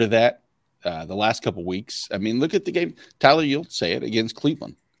prior to that, the last couple weeks, I mean, look at the game. Tyler, you'll say it, against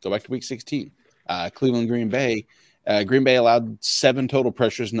Cleveland. Go back to week 16. Cleveland, Green Bay. Green Bay allowed 7 total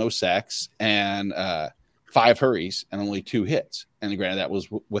pressures, no sacks, and 5 hurries and only 2 hits. And granted, that was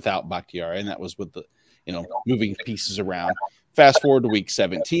without Bakhtiari, and that was with the, moving pieces around. Fast forward to week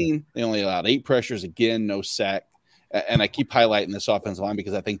 17, they only allowed 8 pressures, again, no sack. And I keep highlighting this offensive line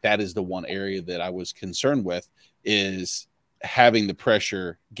because I think that is the one area that I was concerned with, is having the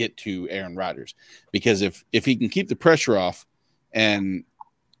pressure get to Aaron Rodgers. Because if he can keep the pressure off and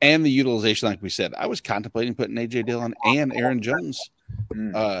the utilization, like we said, I was contemplating putting A.J. Dillon and Aaron Jones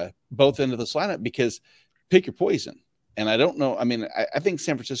both into this lineup, because pick your poison. And I don't know. I mean, I think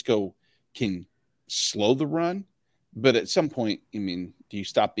San Francisco can slow the run, but at some point, I mean, do you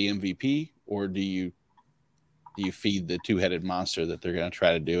stop the MVP, or do you feed the 2-headed monster that they're going to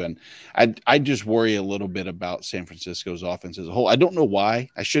try to do? And I just worry a little bit about San Francisco's offense as a whole. I don't know why.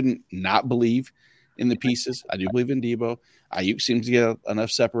 I shouldn't not believe in the pieces. I do believe in Debo. Ayuk seems to get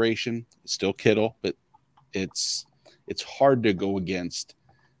enough separation. It's still Kittle, but it's hard to go against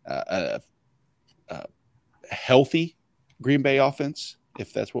a healthy Green Bay offense,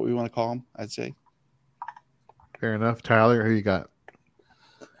 if that's what we want to call them, I'd say. Fair enough. Tyler, who you got?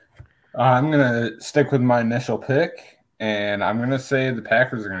 I'm going to stick with my initial pick, and I'm going to say the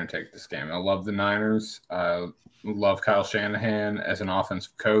Packers are going to take this game. I love the Niners. Love Kyle Shanahan as an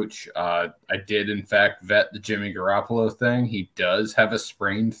offensive coach. I did, in fact, vet the Jimmy Garoppolo thing. He does have a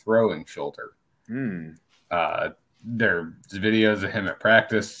sprained throwing shoulder. There's videos of him at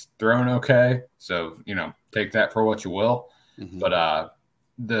practice throwing okay. So, take that for what you will. Mm-hmm. But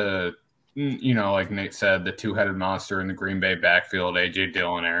like Nate said, the 2-headed monster in the Green Bay backfield, A.J.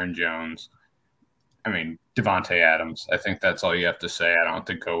 Dillon, Aaron Jones. I mean, Davante Adams. I think that's all you have to say. I don't have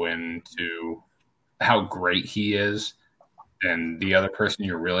to go into how great he is. And the other person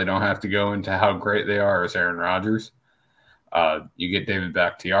you really don't have to go into how great they are is Aaron Rodgers. You get David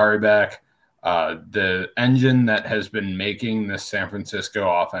Bakhtiari back. The engine that has been making the San Francisco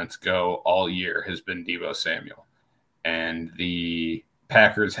offense go all year has been Deebo Samuel. And the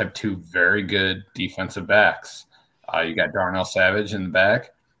Packers have 2 very good defensive backs. You got Darnell Savage in the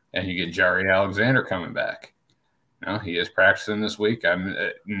back, and you get Jaire Alexander coming back. He is practicing this week.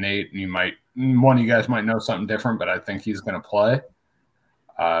 Nate, one of you guys might know something different, but I think he's going to play.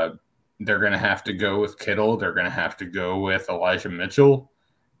 They're going to have to go with Kittle. They're going to have to go with Elijah Mitchell.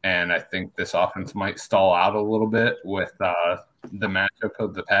 And I think this offense might stall out a little bit with the matchup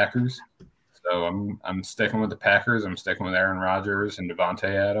of the Packers. So I'm sticking with the Packers. I'm sticking with Aaron Rodgers and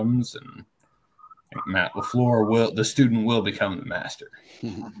Devontae Adams, and Matt LaFleur the student will become the master.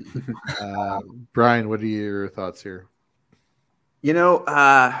 Brian, what are your thoughts here?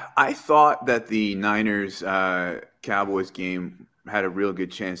 I thought that the Niners Cowboys game had a real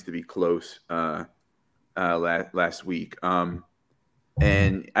good chance to be close last week. And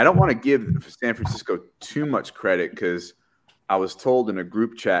I don't want to give San Francisco too much credit because I was told in a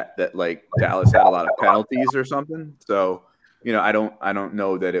group chat that like Dallas had a lot of penalties or something. So, I don't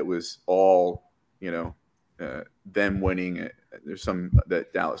know that it was all, them winning. There's some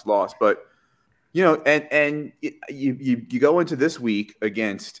that Dallas lost, but and you go into this week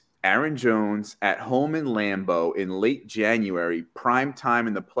against Aaron Jones at home in Lambeau in late January, prime time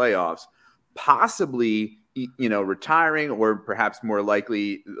in the playoffs, possibly retiring or perhaps more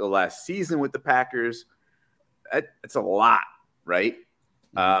likely the last season with the Packers. It's a lot, right?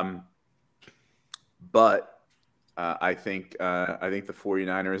 But I think the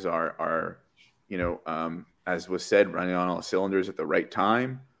 49ers are as was said, running on all cylinders at the right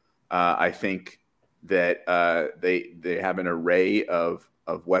time. I think that they have an array of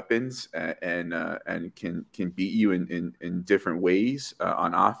weapons and can beat you in different ways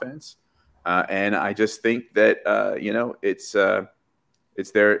on offense. And I just think that it's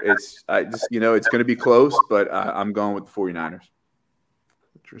there. It's going to be close, but I'm going with the 49ers.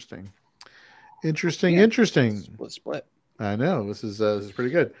 Interesting. Split. I know this is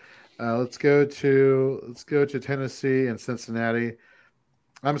pretty good. Let's go to Tennessee and Cincinnati.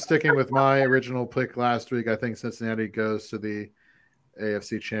 I'm sticking with my original pick last week. I think Cincinnati goes to the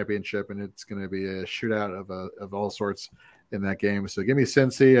AFC Championship, and it's going to be a shootout of all sorts in that game. So give me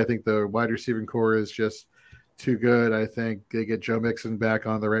Cincy. I think the wide receiving core is just too good. I think they get Joe Mixon back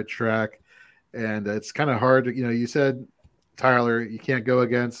on the right track, and it's kind of hard. You said, Tyler, you can't go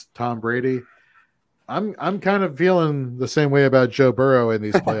against Tom Brady. I'm kind of feeling the same way about Joe Burrow in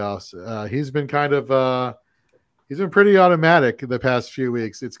these playoffs. He's been he's been pretty automatic the past few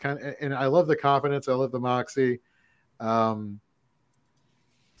weeks. It's and I love the confidence. I love the moxie. Yeah,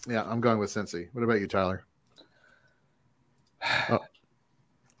 I'm going with Cincy. What about you, Tyler? Oh.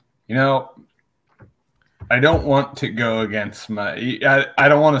 I don't want to go against I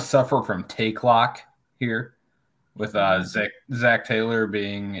don't want to suffer from take lock here with Zach Taylor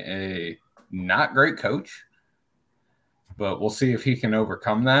being a not great coach, but we'll see if he can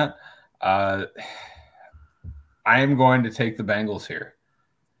overcome that. I am going to take the Bengals here.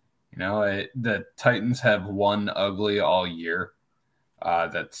 The Titans have won ugly all year.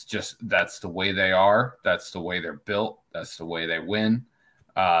 That's the way they are. That's the way they're built. That's the way they win.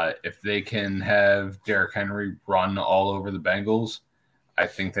 If they can have Derrick Henry run all over the Bengals, I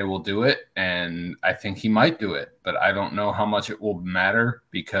think they will do it, and I think he might do it, but I don't know how much it will matter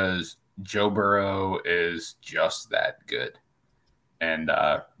because Joe Burrow is just that good. And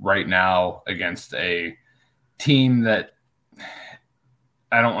right now, against a team that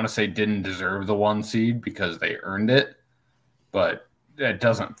I don't want to say didn't deserve the 1 seed because they earned it, but it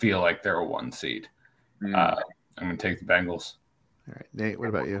doesn't feel like they're a 1 seed. I'm going to take the Bengals. All right, Nate, what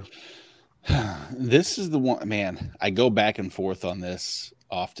about you? This is the one, man, I go back and forth on this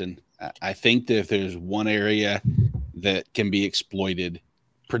often. I think that if there's one area that can be exploited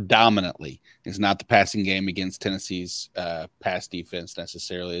predominantly, it's not the passing game against Tennessee's pass defense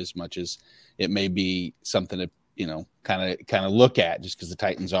necessarily as much as it may be something to, kind of look at just because the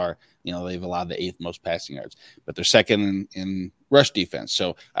Titans are, they've allowed the 8th most passing yards, but they're second in rush defense.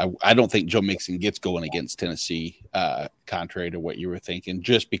 So I don't think Joe Mixon gets going against Tennessee, contrary to what you were thinking,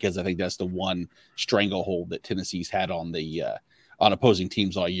 just because I think that's the one stranglehold that Tennessee's had on the on opposing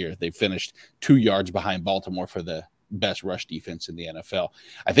teams all year. They finished 2 yards behind Baltimore for the best rush defense in the NFL.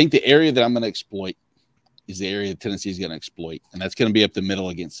 I think the area that I'm going to exploit is the area that Tennessee is going to exploit, and that's going to be up the middle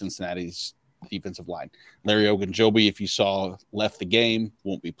against Cincinnati's defensive line. Larry Ogunjobi, if you saw, left the game,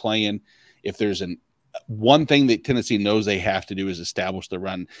 won't be playing. If there's one thing that Tennessee knows they have to do is establish the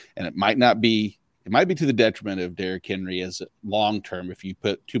run, and it might be to the detriment of Derrick Henry as long term if you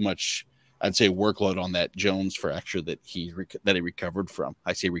put too much, I'd say, workload on that Jones fracture that he recovered from.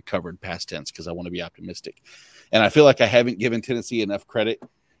 I say recovered past tense because I want to be optimistic. And I feel like I haven't given Tennessee enough credit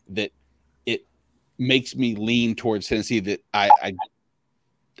that it makes me lean towards Tennessee that I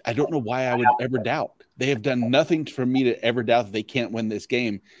don't know why I would ever doubt. They have done nothing for me to ever doubt that they can't win this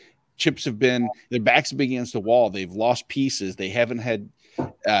game. Their backs have been against the wall. They've lost pieces. They haven't had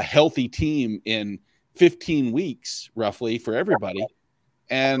a healthy team in 15 weeks, roughly, for everybody.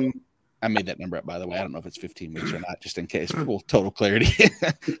 And I made that number up, by the way. I don't know if it's 15 weeks or not, just in case, full total clarity.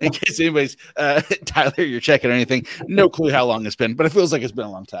 In case anybody's, Tyler, you're checking or anything. No clue how long it's been, but it feels like it's been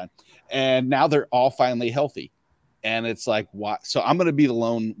a long time. And now they're all finally healthy. And it's like, what? So I'm going to be the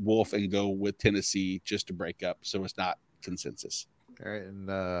lone wolf and go with Tennessee just to break up. So it's not consensus. All right.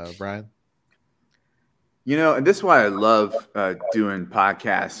 And Brian? And this is why I love doing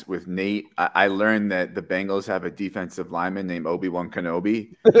podcasts with Nate. I learned that the Bengals have a defensive lineman named Obi-Wan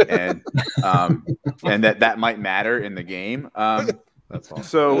Kenobi, and that might matter in the game. That's awesome.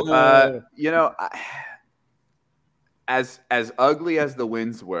 So, as ugly as the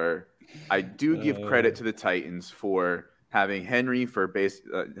wins were, I do give credit to the Titans for having Henry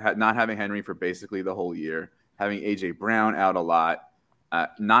not having Henry for basically the whole year, having A.J. Brown out a lot.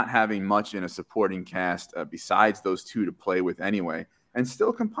 Not having much in a supporting cast besides those two to play with anyway, and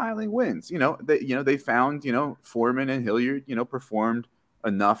still compiling wins. They found Foreman and Hilliard performed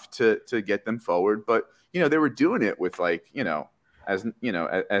enough to get them forward, but they were doing it with as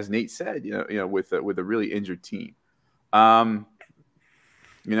Nate said, with a really injured team. That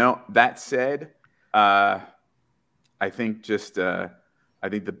said, I think the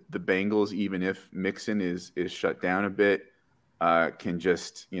Bengals, even if Mixon is shut down a bit, can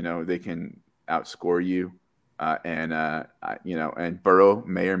just, they can outscore you. And Burrow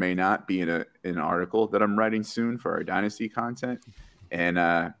may or may not be in an article that I'm writing soon for our Dynasty content. And,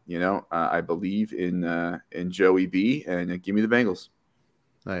 I believe in Joey B, and give me the Bengals.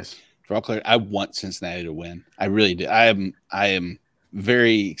 Nice. For all clarity, I want Cincinnati to win. I really do. I am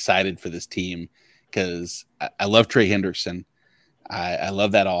very excited for this team because I love Trey Hendrickson. I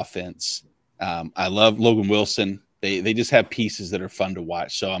love that offense. I love Logan Wilson. They just have pieces that are fun to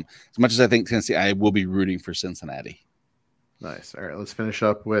watch. So as much as I think Tennessee, I will be rooting for Cincinnati. Nice. All right, let's finish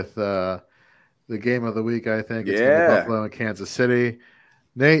up with the game of the week. I think it's going to be Buffalo and Kansas City.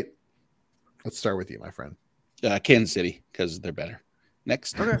 Nate, let's start with you, my friend. Kansas City, because they're better.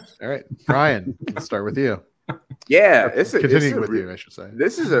 Next. Okay. All right, Brian, let's start with you. Yeah, continuing with you, I should say.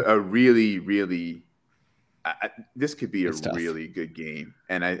 This is a really, really. This could be It's tough. Really good game,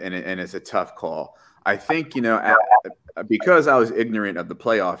 and it's a tough call. I think, because I was ignorant of the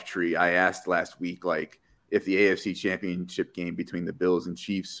playoff tree, I asked last week, if the AFC Championship game between the Bills and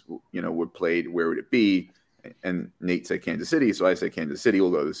Chiefs, were played, where would it be? And Nate said Kansas City, so I said Kansas City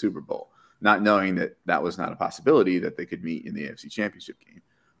will go to the Super Bowl, not knowing that was not a possibility that they could meet in the AFC Championship game.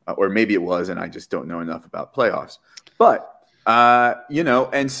 Or maybe it was, and I just don't know enough about playoffs. But,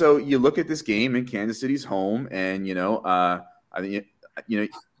 and so you look at this game, and Kansas City's home, and, I think,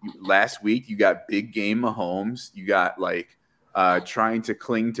 last week you got big game Mahomes. You got trying to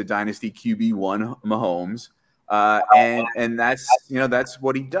cling to Dynasty QB1 Mahomes. And that's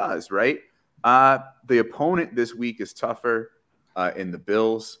what he does, right? The opponent this week is tougher in the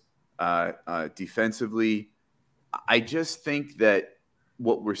Bills defensively. I just think that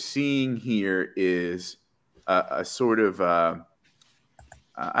what we're seeing here is a sort of I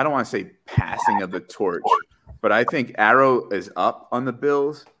don't want to say passing of the torch, but I think Arrow is up on the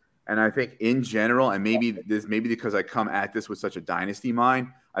Bills. And I think in general, and maybe because I come at this with such a dynasty mind,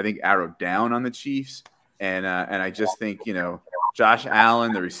 I think Arrow down on the Chiefs. And I just think, Josh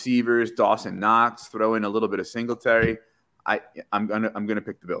Allen, the receivers, Dawson Knox, throw in a little bit of Singletary. I'm gonna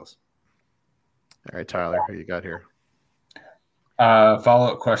pick the Bills. All right, Tyler, who you got here?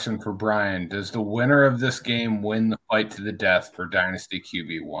 Follow-up question for Brian. Does the winner of this game win the fight to the death for Dynasty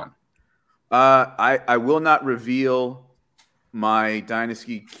QB1? I will not reveal my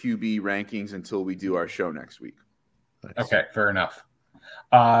Dynasty QB rankings until we do our show next week. Nice. Okay, fair enough.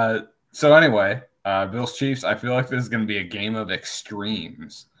 So anyway, Bills Chiefs, I feel like this is going to be a game of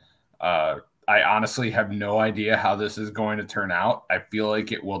extremes. I honestly have no idea how this is going to turn out. I feel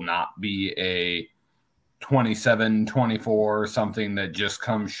like it will not be a 27-24, something that just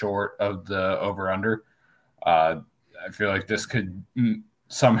comes short of the over-under. I feel like this could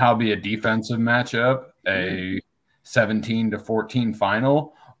somehow be a defensive matchup, a 17-14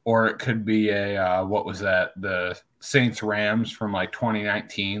 final, or it could be a the Saints-Rams from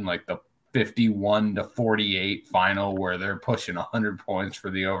 2019, the 51-48 final where they're pushing 100 points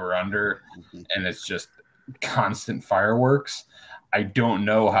for the over-under, and it's just constant fireworks. I don't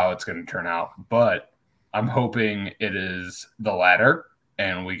know how it's going to turn out, but I'm hoping it is the latter,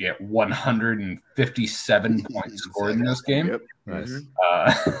 and we get 157 points scored in this game. Yep. Nice.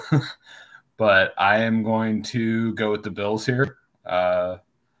 But I am going to go with the Bills here. Like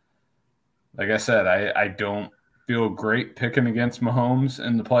I said, I don't feel great picking against Mahomes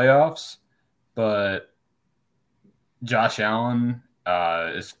in the playoffs, but Josh Allen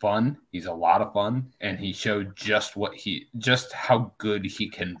is fun. He's a lot of fun, and he showed just how good he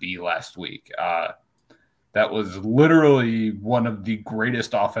can be last week. That was literally one of the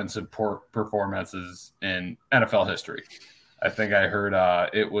greatest offensive performances in NFL history. I think I heard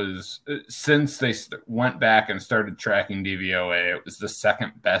it was since they went back and started tracking DVOA, it was the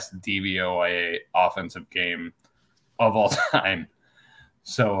second best DVOA offensive game of all time.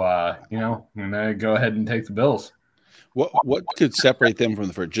 So, I'm going to go ahead and take the Bills. What could separate them from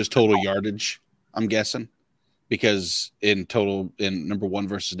the first? Just total yardage, I'm guessing. Because in number one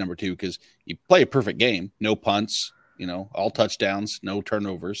versus number two, because you play a perfect game, no punts, all touchdowns, no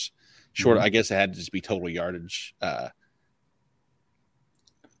turnovers. Short, I guess it had to just be total yardage. I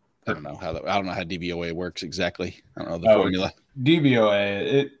don't know how DVOA works exactly. I don't know the formula.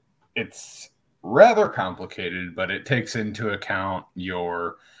 DVOA, it's rather complicated, but it takes into account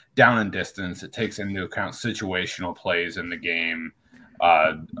your down and distance. It takes into account situational plays in the game.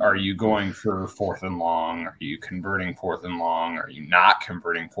 Are you going for 4th and long? Are you converting 4th and long? Are you not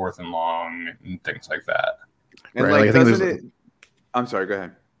converting 4th and long? And things like that. And right. doesn't it? I'm sorry. Go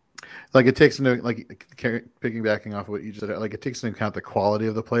ahead. Like it takes into piggybacking off of what you just said. Like it takes into account the quality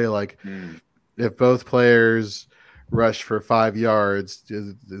of the play. Like if both players rushed for 5 yards,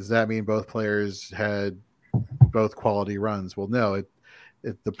 does that mean both players had both quality runs? Well, no.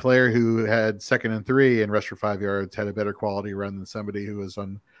 If the player who had 2nd and 3 and rushed for 5 yards had a better quality run than somebody who was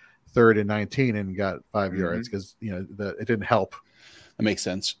on 3rd and 19 and got 5 yards, because it didn't help. That makes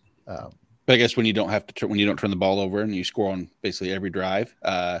sense. But I guess when you don't turn the ball over and you score on basically every drive,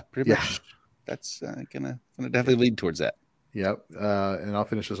 pretty much that's gonna definitely lead towards that. Yep. And I'll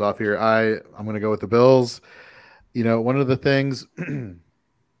finish this off here. I'm gonna go with the Bills. One of the things, and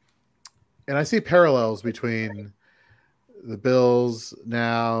I see parallels between the Bills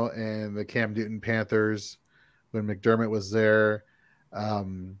now and the Cam Newton Panthers when McDermott was there.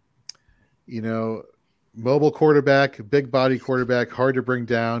 Mobile quarterback, big body quarterback, hard to bring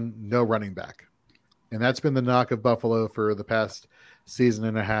down, no running back. And that's been the knock of Buffalo for the past season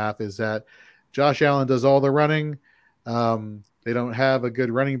and a half, is that Josh Allen does all the running. They don't have a good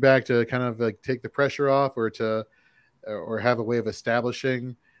running back to kind of like take the pressure off or have a way of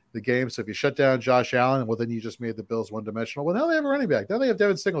establishing the game. So if you shut down Josh Allen, well, then you just made the Bills one-dimensional. Well, now they have a running back. Now they have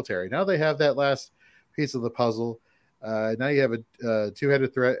Devin Singletary. Now they have that last piece of the puzzle. Now you have a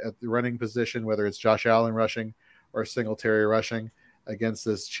two-headed threat at the running position, whether it's Josh Allen rushing or Singletary rushing against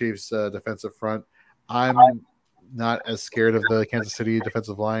this Chiefs defensive front. I'm not as scared of the Kansas City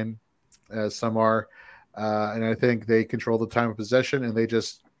defensive line as some are. And I think they control the time of possession, and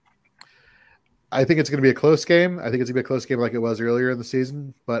I think it's going to be a close game. I think it's going to be a close game like it was earlier in the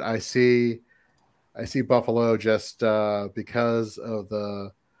season, but I see Buffalo just because of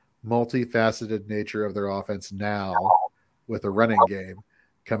the multifaceted nature of their offense now with a running game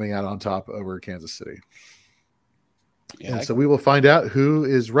coming out on top over Kansas City. Yeah, and so we will find out who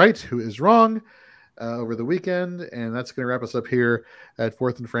is right, who is wrong over the weekend. And that's going to wrap us up here at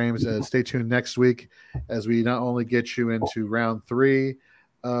Fourth and Frames. Stay tuned next week as we not only get you into round 3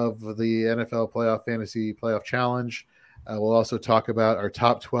 of the NFL Fantasy Playoff Challenge. We'll also talk about our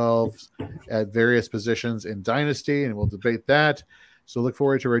top 12 at various positions in Dynasty, and we'll debate that. So look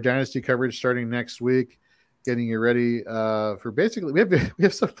forward to our Dynasty coverage starting next week, getting you ready for basically we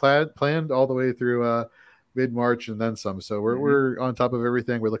have stuff planned all the way through mid-March and then some. So we're on top of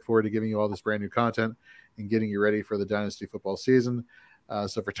everything. We look forward to giving you all this brand new content and getting you ready for the Dynasty football season.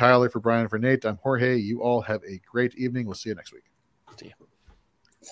 So for Tyler, for Brian, for Nate, I'm Jorge. You all have a great evening. We'll see you next week. See you.